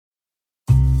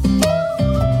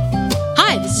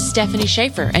Stephanie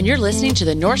Schaefer, and you're listening to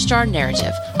the NorthStar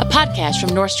Narrative, a podcast from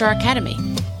NorthStar Academy.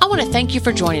 I want to thank you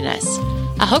for joining us.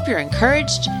 I hope you're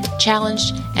encouraged,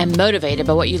 challenged, and motivated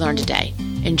by what you learned today.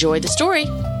 Enjoy the story.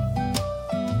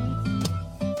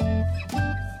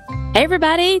 Hey,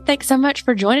 everybody. Thanks so much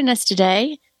for joining us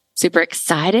today. Super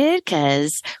excited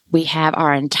because we have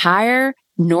our entire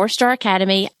NorthStar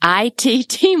Academy IT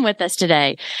team with us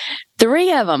today.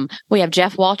 3 of them. We have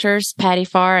Jeff Walters, Patty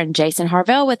Farr, and Jason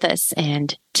Harvel with us.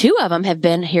 And 2 of them have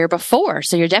been here before.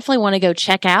 So you definitely want to go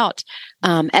check out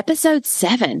episode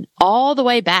 7 all the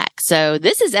way back. So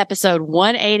this is episode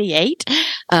 188.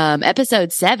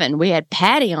 Episode 7, we had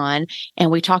Patty on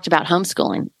and we talked about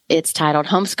homeschooling. It's titled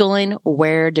Homeschooling,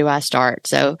 Where Do I Start?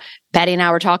 So Patty and I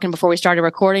were talking before we started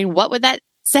recording. What would that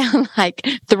sound like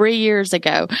 3 years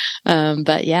ago?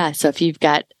 But yeah, so if you've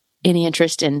got any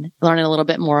interest in learning a little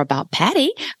bit more about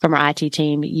Patty from our IT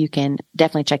team, you can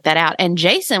definitely check that out. And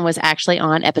Jason was actually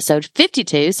on episode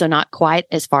 52, so not quite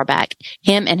as far back.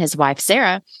 Him and his wife,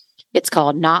 Sarah. It's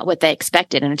called Not What They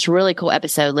Expected. And it's a really cool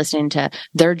episode listening to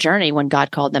their journey when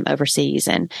God called them overseas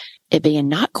and it being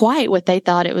not quite what they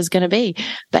thought it was going to be,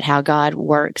 but how God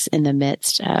works in the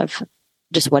midst of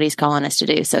just what he's calling us to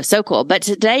do. So cool. But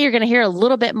today you're going to hear a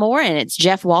little bit more, and it's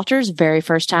Jeff Walters' very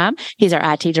first time. He's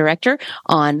our IT director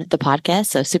on the podcast.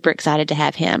 So super excited to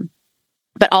have him.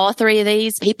 But all 3 of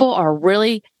these people are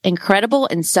really incredible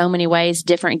in so many ways,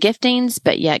 different giftings,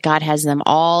 but yet God has them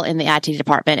all in the IT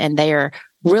department, and they are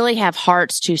really have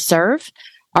hearts to serve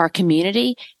our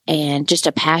community and just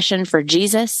a passion for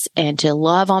Jesus and to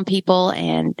love on people.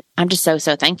 And I'm just so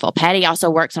thankful. Patty also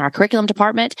works in our curriculum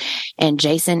department, and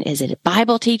Jason is a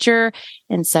Bible teacher.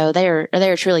 And so they're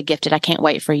truly gifted. I can't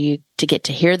wait for you to get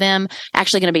to hear them.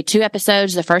 Actually going to be 2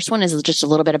 episodes. The first one is just a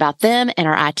little bit about them and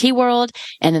our IT world.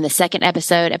 And then the second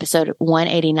episode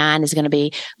 189, is going to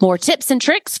be more tips and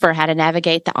tricks for how to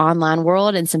navigate the online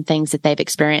world and some things that they've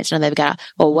experienced. And they've got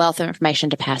a wealth of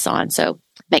information to pass on. So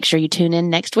make sure you tune in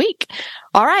next week.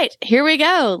 All right, here we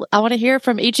go. I want to hear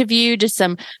from each of you, just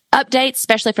some updates,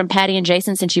 especially from Patty and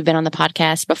Jason, since you've been on the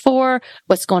podcast before.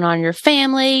 What's going on in your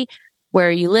family? Where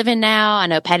are you living now? I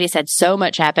know Patty's had so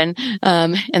much happen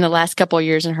in the last couple of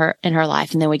years in her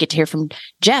life. And then we get to hear from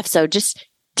Jeff. So just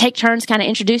take turns kind of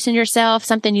introducing yourself,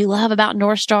 something you love about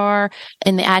NorthStar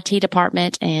in the IT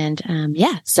department. And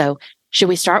so should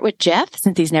we start with Jeff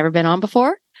since he's never been on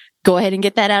before? Go ahead and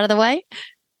get that out of the way.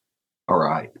 All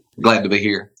right. Glad to be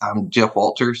here. I'm Jeff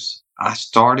Walters. I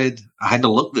had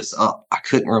to look this up. I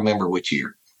couldn't remember which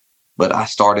year, but I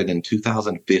started in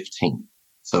 2015.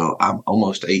 So I'm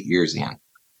almost 8 years in. I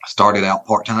started out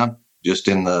part-time, just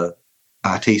in the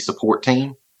IT support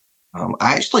team. I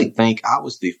actually think I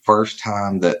was the first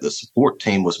time that the support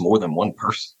team was more than one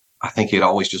person. I think it had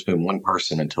always just been one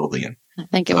person until then. I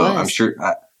think it was.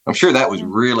 I'm sure that was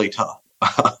really tough.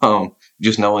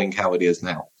 Just knowing how it is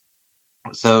now.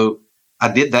 So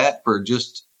I did that for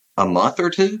just a month or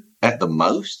 2 at the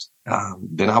most.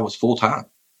 Then I was full time.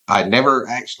 I'd never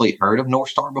actually heard of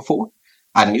NorthStar before.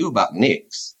 I knew about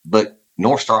Nix, but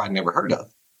NorthStar I'd never heard of.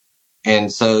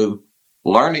 And so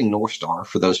learning NorthStar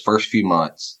for those first few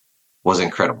months was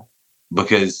incredible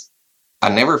because I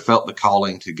never felt the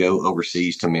calling to go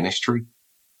overseas to ministry,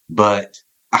 but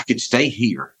I could stay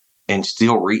here and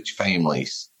still reach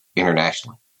families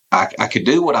internationally. I could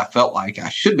do what I felt like I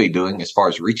should be doing as far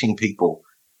as reaching people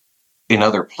in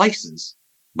other places,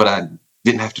 but I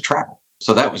didn't have to travel.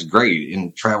 So that was great.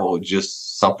 And travel was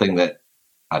just something that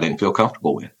I didn't feel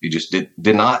comfortable with. It just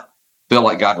did not feel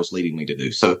like God was leading me to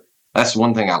do. So that's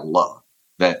one thing I love,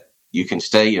 that you can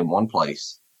stay in one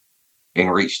place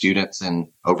and reach students in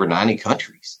over 90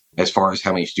 countries as far as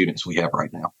how many students we have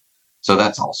right now. So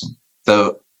that's awesome.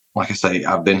 So like I say,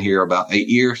 I've been here about 8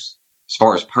 years. As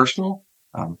far as personal,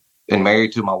 been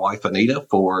married to my wife, Anita,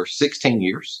 for 16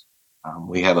 years.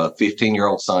 We have a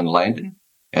 15-year-old son, Landon,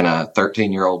 and a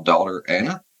 13-year-old daughter,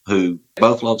 Anna, who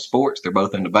both love sports. They're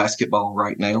both into basketball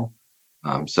right now.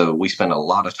 So we spend a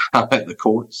lot of time at the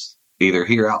courts, either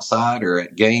here outside or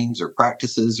at games or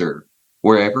practices or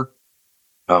wherever.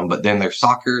 But then there's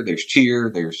soccer, there's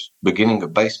cheer, there's beginning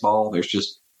of baseball. There's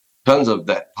just tons of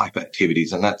that type of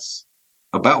activities. And that's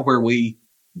about where we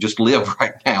just live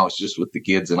right now. It's just with the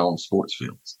kids and on sports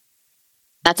fields.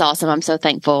 That's awesome. I'm so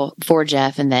thankful for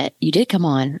Jeff and that you did come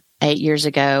on 8 years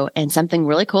ago. And something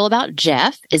really cool about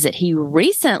Jeff is that he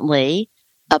recently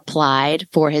applied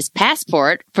for his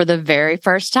passport for the very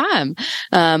first time.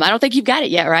 I don't think you've got it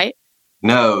yet, right?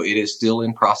 No, it is still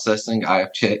in processing. I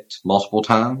have checked multiple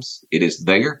times. It is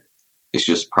there. It's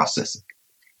just processing.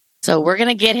 So we're going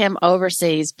to get him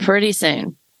overseas pretty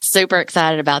soon. Super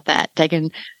excited about that.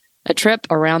 Taking a trip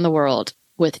around the world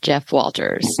with Jeff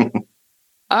Walters.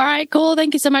 All right, cool.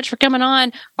 Thank you so much for coming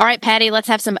on. All right, Patty, let's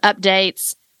have some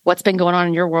updates. What's been going on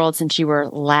in your world since you were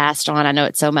last on? I know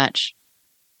it's so much.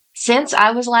 Since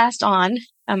I was last on,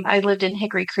 I lived in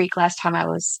Hickory Creek last time I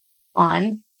was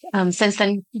on. Since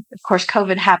then, of course,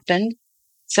 COVID happened.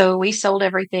 So we sold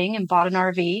everything and bought an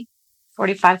RV,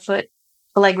 45-foot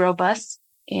Allegro bus,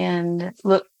 and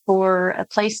looked for a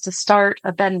place to start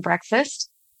a bed and breakfast.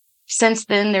 Since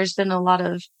then, there's been a lot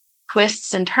of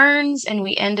twists and turns, and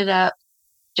we ended up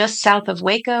just south of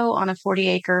Waco on a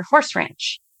 40-acre horse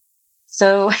ranch.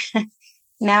 So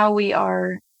now we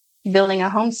are building a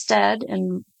homestead,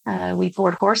 and we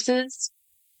board horses,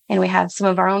 and we have some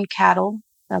of our own cattle,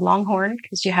 a longhorn,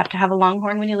 because you have to have a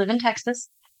longhorn when you live in Texas.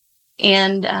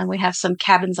 And we have some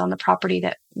cabins on the property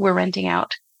that we're renting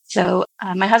out. So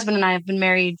my husband and I have been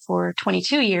married for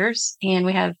 22 years, and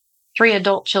we have 3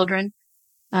 adult children,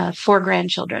 4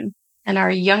 grandchildren. And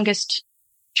our youngest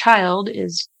child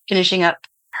is finishing up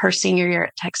her senior year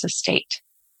at Texas State.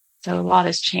 So a lot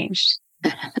has changed.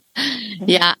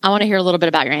 Yeah, I want to hear a little bit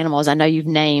about your animals. I know you've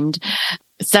named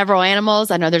several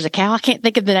animals. I know there's a cow. I can't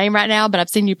think of the name right now, but I've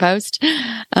seen you post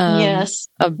Yes.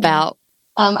 about.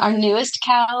 Our newest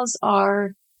cows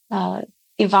are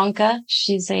Ivanka.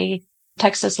 She's a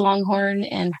Texas Longhorn,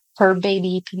 and her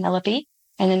baby Penelope.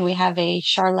 And then we have a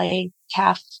Charolais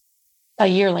calf, a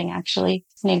yearling actually,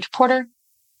 named Porter,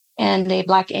 and a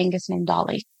Black Angus named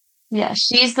Dolly. Yeah,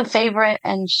 she's the favorite,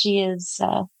 and she's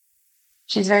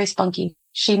very spunky.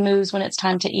 She moves when it's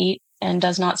time to eat and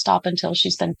does not stop until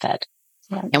she's been fed.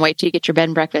 Yeah. And wait till you get your bed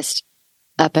and breakfast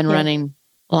up and running.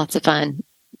 Lots of fun.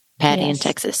 Patty in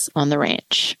Texas on the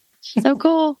ranch. So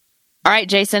cool. All right,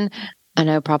 Jason, I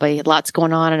know probably lots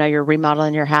going on. I know you're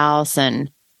remodeling your house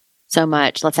and so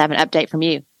much. Let's have an update from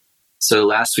you. So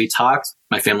last we talked,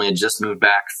 my family had just moved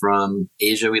back from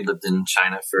Asia. We lived in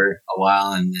China for a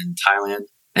while and then Thailand.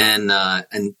 And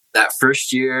that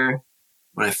first year,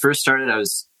 when I first started, I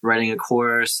was writing a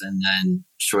course and then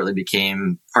shortly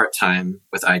became part-time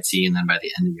with IT. And then by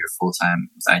the end of the year, full-time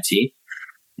with IT,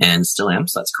 and still am.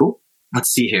 So that's cool.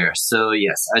 Let's see here. So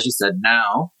yes, as you said,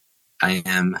 now I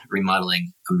am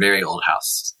remodeling a very old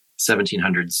house,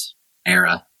 1700s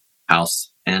era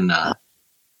house. And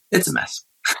it's a mess.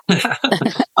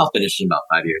 I'll finish in about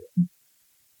 5 years.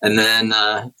 And then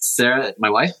Sarah, my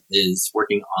wife, is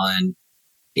working on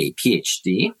a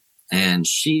PhD, and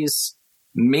she's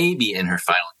maybe in her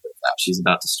final year of that. She's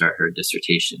about to start her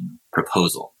dissertation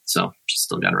proposal. So she's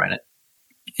still got to write it.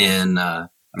 And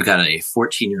I've got a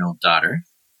 14-year-old daughter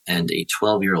and a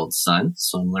 12-year-old son.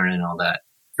 So I'm learning all that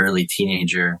early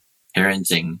teenager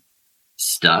parenting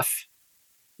stuff,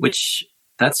 which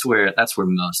that's where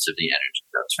most of the energy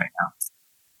goes right now.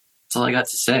 That's all I got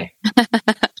to say.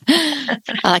 I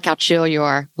like how chill you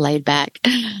are, laid back.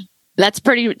 That's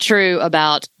pretty true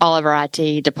about all of our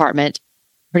IT department.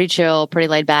 Pretty chill, pretty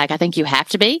laid back. I think you have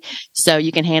to be so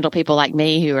you can handle people like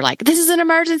me who are like, this is an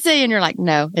emergency. And you're like,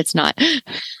 no, it's not.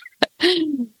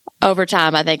 Over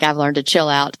time, I think I've learned to chill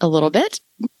out a little bit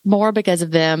more because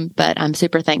of them, but I'm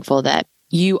super thankful that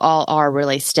you all are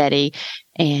really steady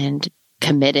and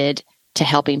committed to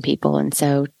helping people. And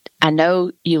so I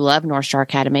know you love NorthStar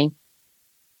Academy,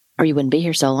 or you wouldn't be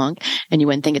here so long and you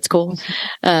wouldn't think it's cool.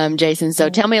 Jason, so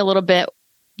tell me a little bit,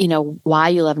 why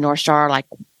you love NorthStar. Like,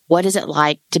 what is it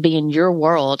like to be in your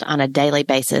world on a daily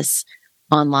basis,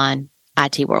 online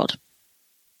IT world?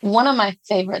 One of my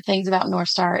favorite things about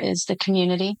NorthStar is the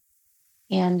community.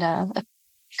 And a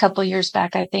couple of years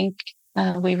back, I think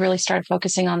we really started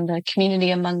focusing on the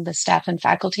community among the staff and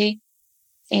faculty.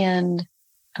 And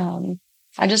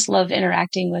I just love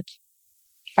interacting with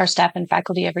our staff and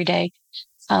faculty every day.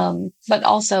 But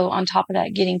also on top of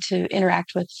that, getting to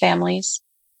interact with families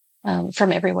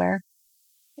from everywhere,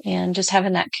 and just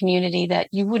having that community that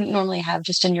you wouldn't normally have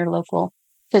just in your local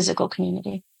physical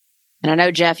community. And I know,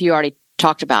 Jeff, you already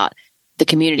talked about the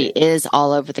community is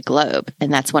all over the globe,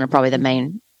 and that's one of probably the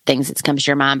main things that comes to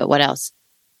your mind. But what else?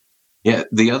 Yeah,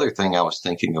 the other thing I was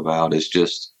thinking about is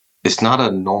just, it's not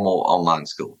a normal online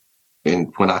school.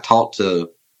 And when I talk to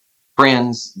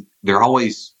friends, they're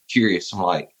always curious. I'm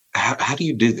like, how do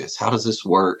you do this? How does this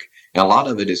work? And a lot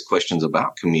of it is questions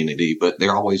about community, but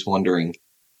they're always wondering,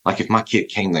 like, if my kid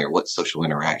came there, what social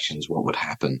interactions, what would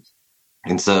happen?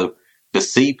 And so to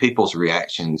see people's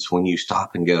reactions when you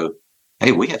stop and go,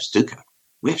 hey, we have STUCO,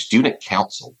 we have student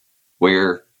council,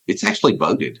 where it's actually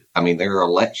voted. I mean, there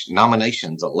are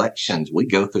nominations, elections. We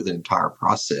go through the entire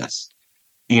process,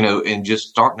 and just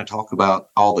starting to talk about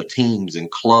all the teams and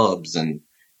clubs and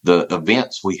the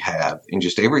events we have and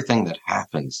just everything that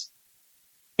happens.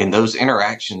 And those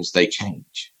interactions, they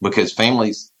change because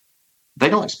families, they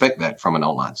don't expect that from an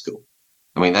online school.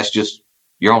 I mean, that's just,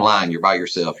 you're online, you're by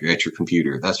yourself, you're at your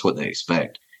computer. That's what they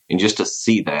expect. And just to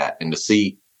see that and to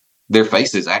see their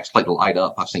faces actually light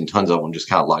up. I've seen tons of them just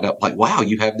kind of light up like, wow,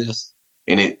 you have this.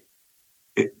 And it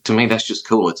to me, that's just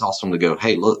cool. It's awesome to go,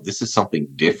 hey, look, this is something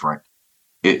different.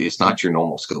 It's not your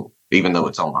normal school, even though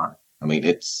it's online. I mean,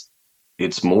 it's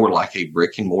more like a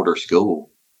brick and mortar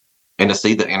school. And to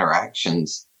see the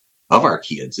interactions of our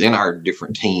kids in our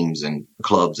different teams and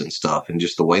clubs and stuff, and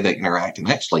just the way they interact and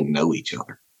actually know each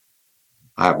other.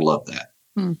 I've loved that.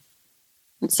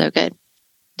 It's so good.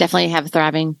 Definitely have a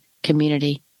thriving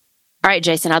community. All right,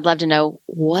 Jason, I'd love to know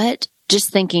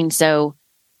just thinking, so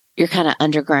you're kind of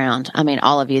underground. I mean,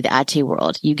 all of you, the IT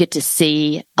world, you get to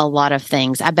see a lot of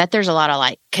things. I bet there's a lot of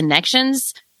like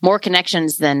connections, more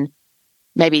connections than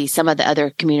maybe some of the other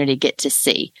community get to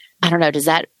see. I don't know. Does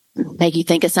that make you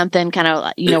think of something kind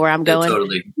of, you know, where I'm going?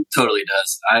 It totally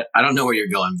does. I don't know where you're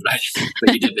going,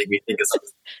 but you did make me think of something.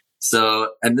 So,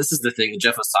 and this is the thing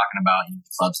Jeff was talking about,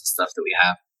 the clubs and stuff that we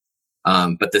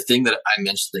have. But the thing that I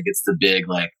mentioned that gets the big,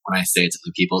 like when I say it to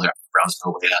the people, their eyebrows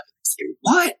go way up and they say,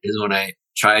 what? Is when I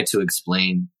try to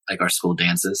explain like our school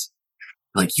dances.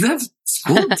 Like, you have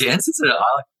school dances at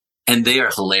all? And they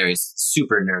are hilarious,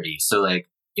 super nerdy. So like,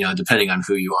 depending on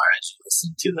who you are as you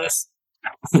listen to this,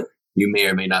 you may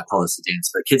or may not call this a dance,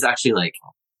 but kids actually like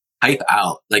hype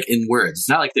out like in words. It's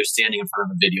not like they're standing in front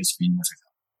of a video screen.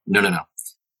 No.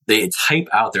 They type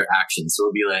out their actions. So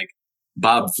it'll be like,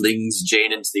 Bob flings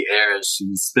Jane into the air as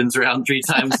she spins around 3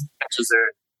 times and catches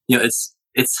her.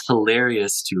 It's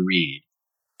hilarious to read.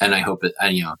 And I hope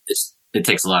it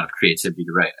takes a lot of creativity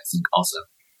to write, I think also.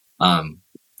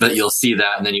 But you'll see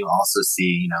that. And then you'll also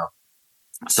see,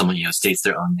 someone, states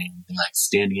their own name and like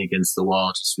standing against the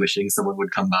wall, just wishing someone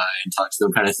would come by and talk to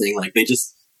them kind of thing. Like they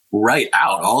just write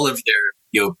out all of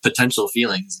their, potential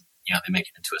feelings. They make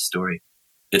it into a story.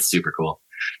 It's super cool.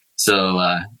 So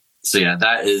yeah,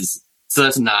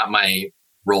 that's not my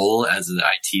role as an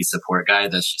IT support guy.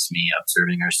 That's just me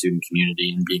observing our student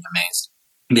community and being amazed.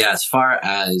 Yeah. As far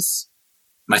as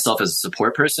myself as a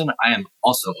support person, I am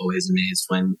also always amazed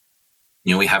when,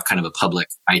 we have kind of a public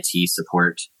IT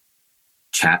support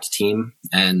chat team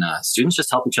and students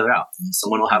just help each other out. And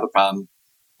someone will have a problem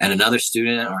and another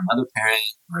student or another parent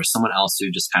or someone else who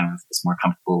just kind of is more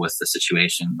comfortable with the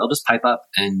situation, they'll just pipe up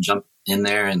and jump in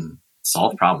there and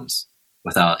solve problems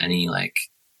without any like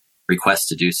request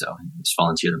to do so and just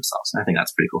volunteer themselves. And I think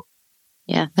that's pretty cool.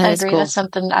 Yeah, I agree. Cool. That's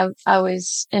something I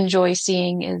always enjoy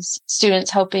seeing is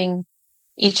students helping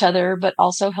each other, but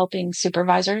also helping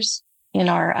supervisors in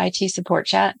our IT support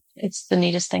chat. It's the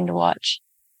neatest thing to watch.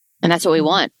 And that's what we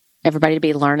want, everybody to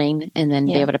be learning and then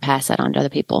be able to pass that on to other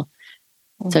people.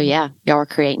 Mm-hmm. So yeah, y'all are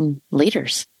creating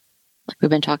leaders like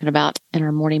we've been talking about in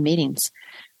our morning meetings.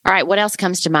 All right. What else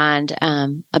comes to mind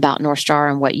about NorthStar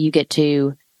and what you get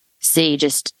to see,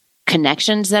 just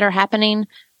connections that are happening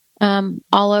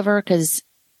all over? Because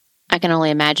I can only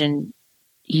imagine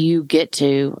you get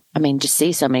to, just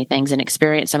see so many things and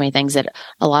experience so many things that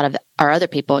a lot of our other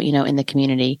people, in the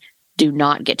community do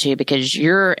not get to because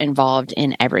you're involved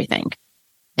in everything.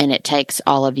 And it takes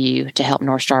all of you to help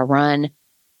NorthStar run,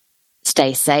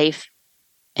 stay safe,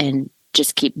 and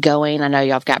just keep going. I know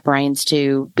y'all have got brains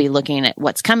to be looking at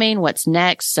what's coming, what's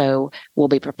next. So we'll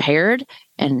be prepared.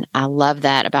 And I love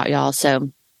that about y'all.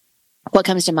 So what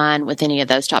comes to mind with any of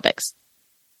those topics?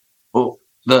 Well,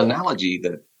 the analogy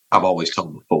that I've always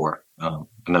told before, I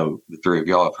know the 3 of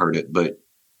y'all have heard it, but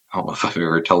I don't know if I've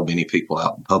ever told many people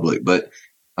out in public, but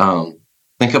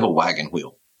think of a wagon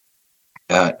wheel,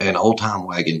 an old time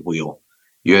wagon wheel.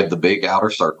 You had the big outer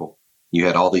circle. You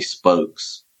had all these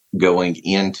spokes going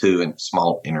into a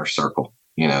small inner circle,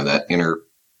 that inner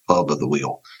hub of the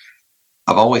wheel.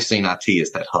 I've always seen IT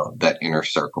as that hub, that inner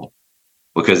circle,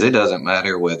 because it doesn't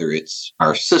matter whether it's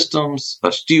our systems,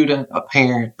 a student, a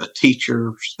parent, a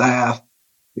teacher, staff.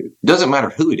 It doesn't matter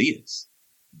who it is.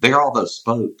 They're all those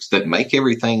spokes that make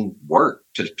everything work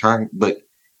to turn, but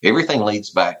everything leads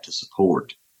back to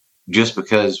support just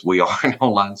because we are an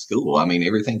online school.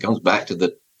 Everything comes back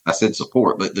to I said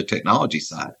support, but the technology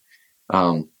side.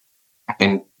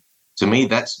 And to me,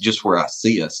 that's just where I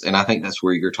see us. And I think that's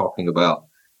where you're talking about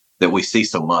that we see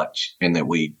so much and that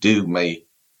we may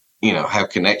have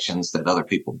connections that other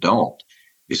people don't,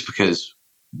 is because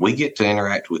we get to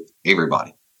interact with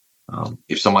everybody.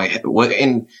 If somebody,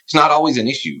 and it's not always an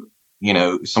issue,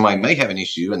 somebody may have an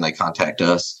issue and they contact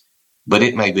us, but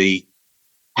it may be,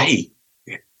 hey,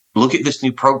 look at this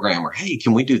new program, or hey,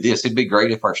 can we do this? It'd be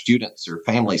great if our students or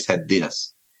families had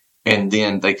this. And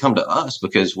then they come to us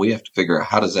because we have to figure out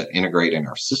how does that integrate in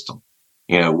our system?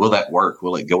 Will that work?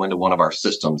 Will it go into one of our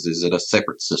systems? Is it a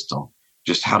separate system?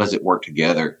 just how does it work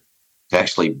together to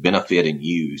actually benefit and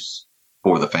use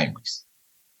for the families?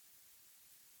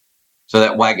 So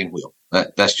that wagon wheel,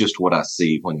 that's just what I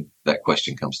see when that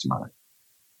question comes to mind.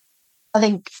 I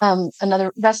think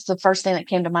that's the first thing that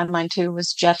came to my mind too,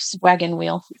 was Jeff's wagon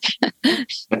wheel.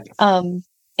 And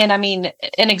I mean,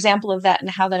 an example of that and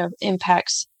how that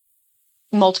impacts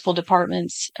multiple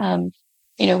departments.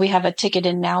 We have a ticket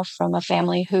in now from a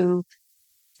family who,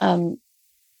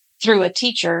 through a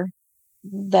teacher,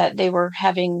 that they were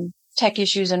having tech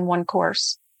issues in one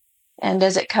course. And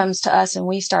as it comes to us and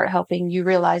we start helping, you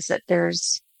realize that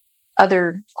there's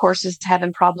other courses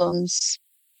having problems,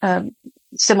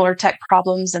 similar tech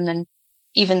problems, and then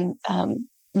even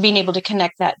being able to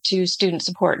connect that to student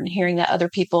support and hearing that other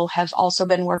people have also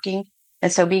been working.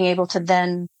 And so being able to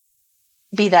then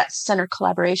be that center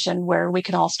collaboration where we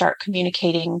can all start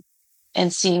communicating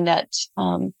and seeing that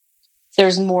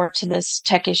there's more to this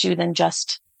tech issue than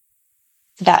just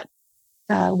that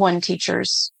one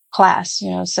teacher's class,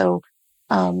 So,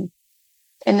 and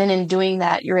then in doing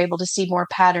that, you're able to see more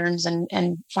patterns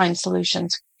and find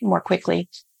solutions more quickly,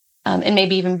 and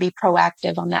maybe even be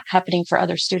proactive on that happening for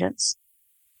other students.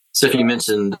 Stephanie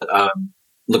mentioned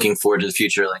looking forward to the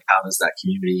future, like how does that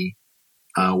community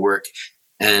work?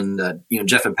 And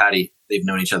Jeff and Patty, they've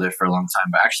known each other for a long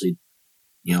time, but actually,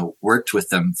 worked with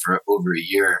them for over a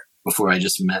year before I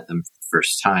just met them for the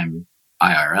first time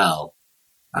IRL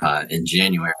in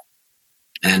January,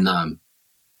 and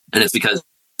it's because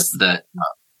that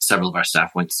several of our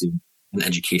staff went to an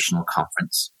educational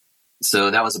conference.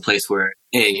 So that was a place where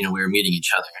we were meeting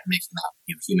each other and making that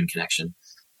human connection.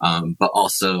 But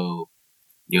also,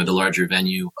 the larger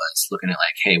venue was looking at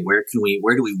like, hey, where do we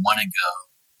want to go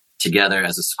together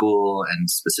as a school, and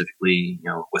specifically,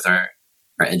 with our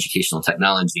educational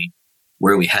technology,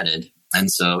 where are we headed? And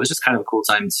so it was just kind of a cool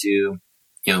time to,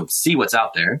 see what's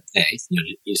out there.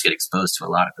 You just get exposed to a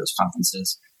lot of those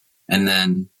conferences, and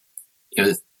then,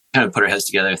 kind of put our heads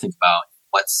together, think about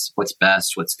what's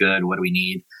best, what's good, what do we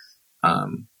need,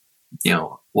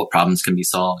 what problems can be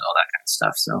solved, all that kind of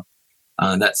stuff. So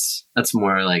that's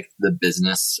more like the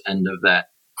business end of that,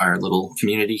 our little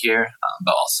community here,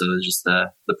 but also just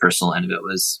the personal end of it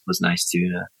was nice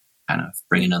to kind of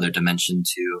bring another dimension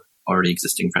to already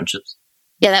existing friendships.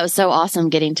 Yeah, that was so awesome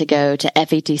getting to go to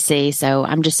FETC. So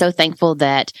I'm just so thankful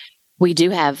that we do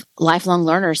have lifelong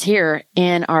learners here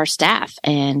in our staff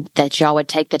and that y'all would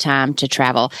take the time to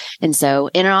travel. And so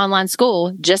in an online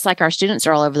school, just like our students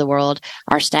are all over the world,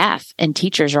 our staff and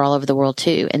teachers are all over the world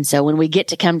too. And so when we get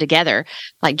to come together,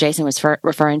 like Jason was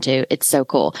referring to, it's so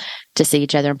cool to see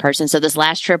each other in person. So this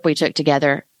last trip we took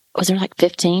together, was there like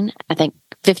 15? I think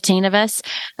 15 of us.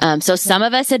 So some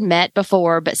of us had met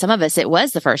before, but some of us, it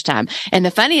was the first time. And the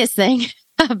funniest thing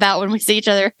about when we see each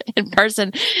other in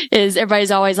person is everybody's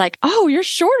always like, oh, you're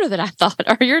shorter than I thought,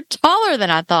 or you're taller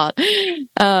than I thought.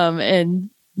 And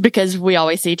because we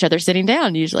always see each other sitting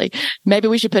down usually. Maybe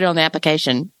we should put it on the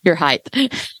application, your height. I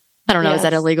don't know. Yes. Is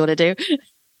that illegal to do?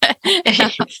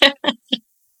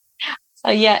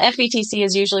 Yeah, FETC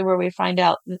is usually where we find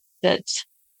out that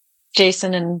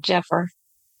Jason and Jeff are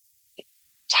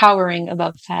towering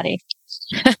above Patty.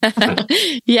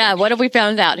 Yeah. What have we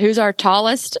found out? Who's our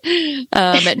tallest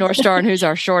at NorthStar and who's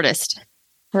our shortest?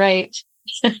 Right.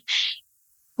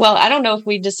 Well, I don't know if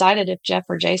we decided if Jeff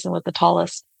or Jason was the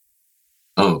tallest.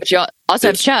 Oh, but you also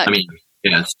have Chuck. I mean,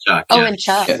 yeah, it's Chuck. Oh, yeah. and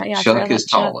Chuck. Yeah, Chuck is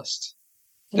tallest.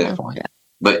 Definitely. Yeah.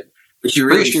 But you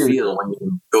really feel when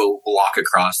you go walk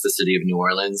across the city of New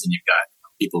Orleans and you've got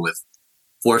people with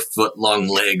 4 foot long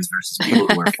legs versus people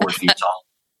who are 4 feet tall.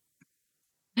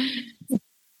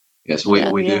 Yes, we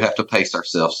do have to pace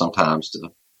ourselves sometimes to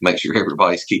make sure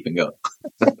everybody's keeping up.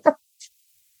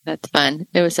 That's fun.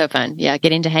 It was so fun. Yeah,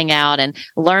 getting to hang out and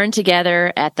learn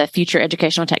together at the Future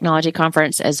Educational Technology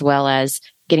Conference, as well as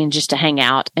getting just to hang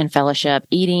out and fellowship,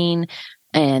 eating,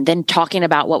 and then talking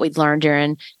about what we'd learned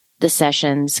during the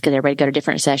sessions, because everybody go to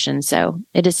different sessions. So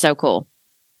it is so cool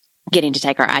getting to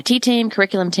take our IT team,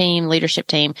 curriculum team, leadership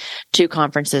team to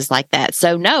conferences like that.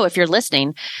 So no, if you're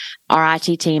listening, our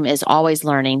IT team is always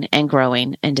learning and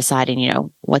growing and deciding,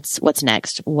 what's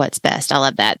next, what's best. I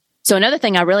love that. So another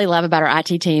thing I really love about our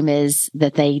IT team is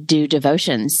that they do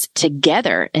devotions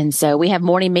together. And so we have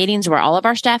morning meetings where all of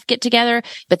our staff get together,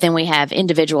 but then we have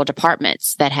individual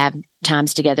departments that have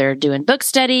times together doing book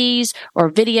studies or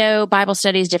video Bible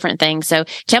studies, different things. So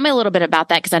tell me a little bit about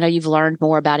that, because I know you've learned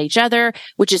more about each other,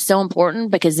 which is so important,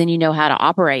 because then you know how to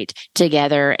operate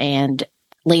together and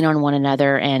lean on one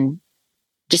another and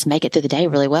just make it through the day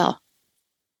really well.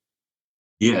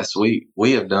 Yes, we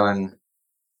have done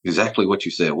exactly what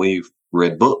you said. We've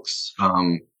read books.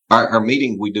 Our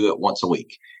meeting, we do it once a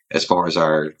week. as far as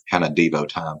our kind of Devo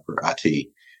time for IT.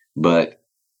 But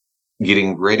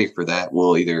getting ready for that,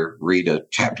 we'll either read a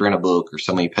chapter in a book or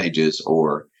so many pages,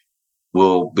 or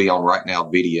we'll be on Right Now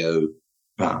Video,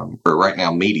 or Right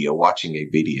Now Media, watching a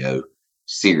video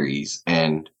series,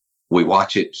 and we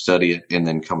watch it, study it, and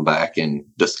then come back and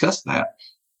discuss that.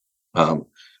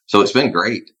 So it's been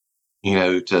great,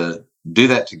 to do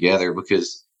that together,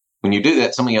 because when you do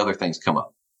that, so many other things come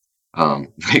up. The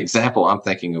example I'm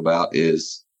thinking about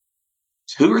is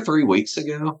 2 or 3 weeks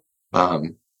ago.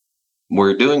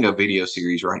 We're doing a video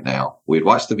series right now. We'd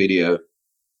watched the video.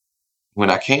 When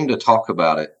I came to talk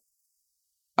about it,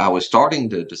 I was starting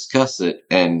to discuss it,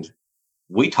 and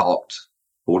we talked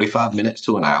 45 minutes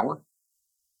to an hour.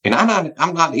 And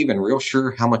I'm not even real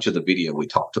sure how much of the video we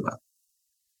talked about,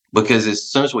 because as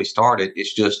soon as we started,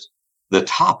 it's just the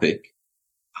topic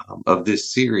of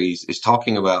this series is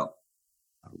talking about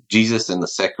Jesus in the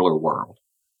secular world.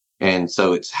 And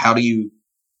so it's, how do you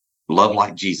love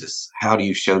like Jesus? How do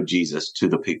you show Jesus to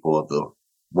the people of the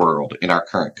world in our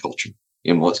current culture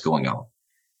and what's going on?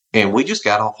 And we just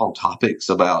got off on topics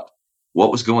about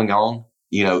what was going on,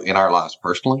 in our lives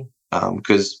personally.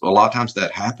 Because a lot of times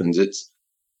that happens. It's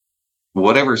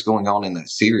whatever's going on in that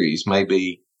series.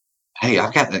 Maybe, hey,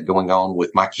 I've got that going on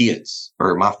with my kids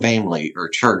or my family or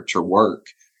church or work,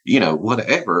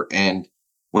 whatever. And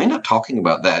we end up talking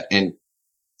about that. And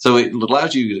so it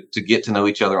allows you to get to know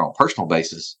each other on a personal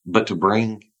basis, but to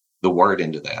bring the word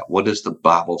into that. What does the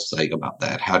Bible say about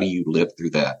that? How do you live through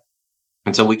that?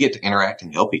 And so we get to interact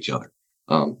and help each other.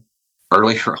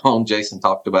 Earlier on, Jason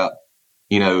talked about,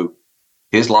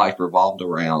 his life revolved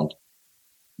around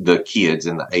the kids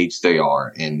and the age they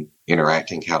are and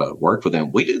interacting, how to work with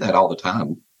them. We do that all the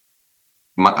time.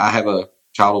 I have a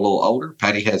child a little older.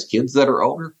 Patty has kids that are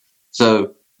older.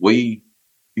 So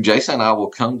Jason and I will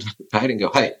come to Patty and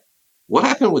go, hey, what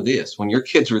happened with this when your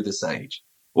kids were this age?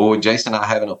 Or with Jason and I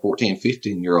having a 14,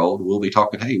 15-year-old, we'll be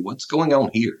talking, hey, what's going on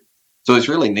here? So it's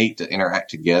really neat to interact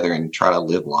together and try to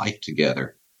live life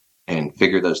together and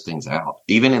figure those things out,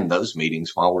 even in those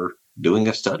meetings while we're doing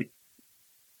a study.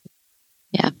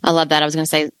 Yeah, I love that. I was going to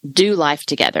say, do life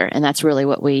together. And that's really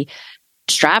what we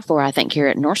strive for, I think, here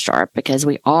at NorthStar, because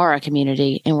we are a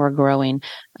community and we're growing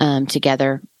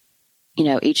together,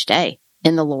 each day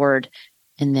in the Lord.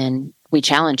 And then we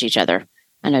challenge each other.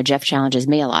 I know Jeff challenges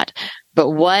me a lot.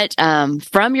 But what,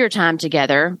 from your time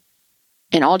together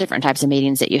in all different types of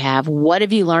meetings that you have, what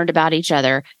have you learned about each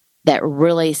other that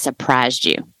really surprised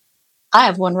you? I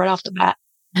have one right off the bat.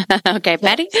 Okay,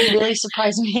 Patty? What really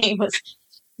surprised me was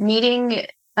meeting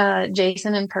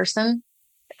Jason in person.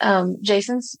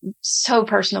 Jason's so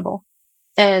personable.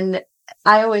 And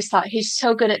I always thought he's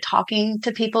so good at talking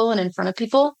to people and in front of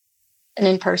people. And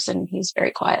in person, he's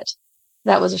very quiet.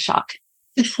 That was a shock.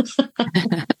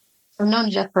 I've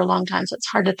known Jeff for a long time, so it's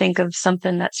hard to think of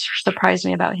something that surprised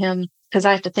me about him because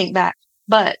I have to think back.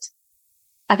 But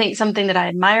I think something that I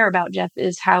admire about Jeff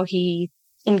is how he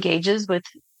engages with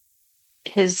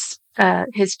his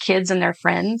kids and their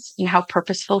friends, and how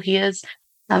purposeful he is.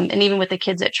 And even with the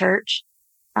kids at church.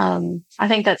 I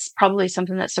think that's probably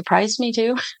something that surprised me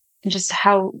too. And just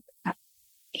how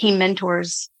he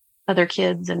mentors other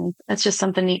kids. And that's just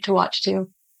something neat to watch too.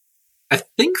 I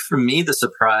think for me, the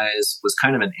surprise was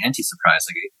kind of an anti-surprise.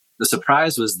 Like, the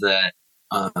surprise was that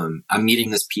I'm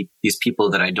meeting these people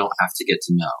that I don't have to get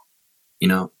to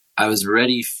know. I was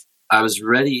ready. I was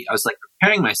like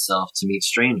preparing myself to meet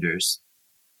strangers,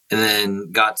 and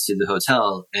then got to the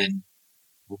hotel and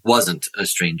wasn't a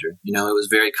stranger. It was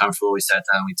very comfortable. We sat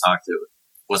down, we talked. It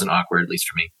wasn't awkward, at least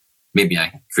for me. Maybe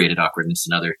I created awkwardness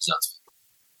in other zones.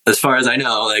 As far as I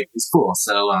know, it was cool.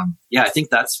 So, I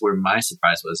think that's where my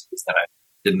surprise was that I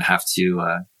didn't have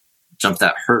to jump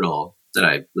that hurdle that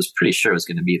I was pretty sure was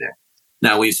going to be there.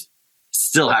 Now, we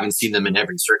still haven't seen them in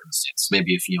every circumstance.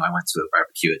 Maybe if, I went to a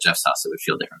barbecue at Jeff's house, it would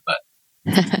feel different.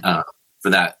 But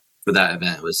for that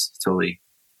event, it was totally,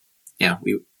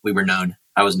 we were known.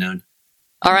 I was known.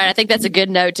 All right. I think that's a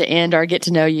good note to end our get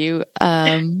to know you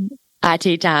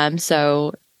IT time.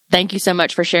 So thank you so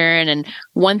much for sharing. And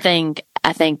one thing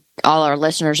I think all our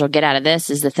listeners will get out of this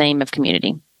is the theme of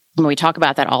community. And we talk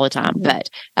about that all the time, but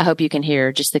I hope you can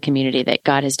hear just the community that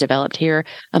God has developed here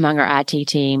among our IT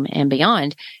team and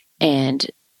beyond. And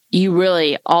you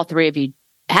really, all three of you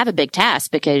have a big task,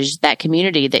 because that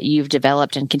community that you've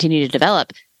developed and continue to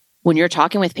develop, when you're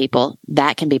talking with people,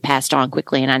 that can be passed on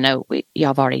quickly. And I know y'all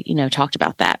have already, talked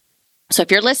about that. So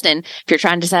if you're listening, if you're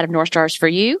trying to decide if NorthStar's for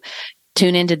you,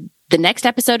 tune into the next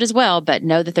episode as well, but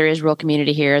know that there is real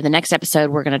community here. The next episode,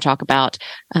 we're going to talk about,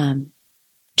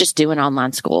 just doing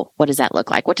online school. What does that look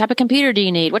like? What type of computer do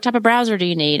you need? What type of browser do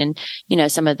you need? And,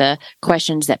 some of the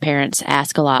questions that parents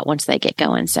ask a lot once they get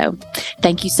going. So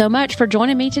thank you so much for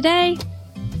joining me today.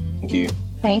 Thank you.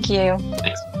 Thank you.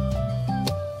 Thanks.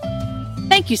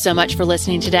 Thank you so much for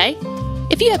listening today.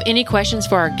 If you have any questions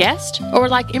for our guest or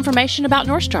would like information about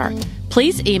NorthStar,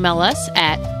 please email us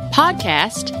at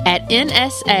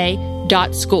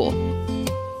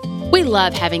podcast@nsa.school. We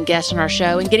love having guests on our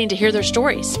show and getting to hear their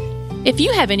stories. If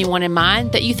you have anyone in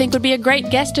mind that you think would be a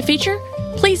great guest to feature,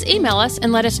 please email us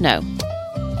and let us know.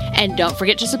 And don't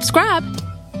forget to subscribe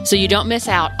so you don't miss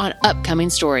out on upcoming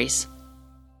stories.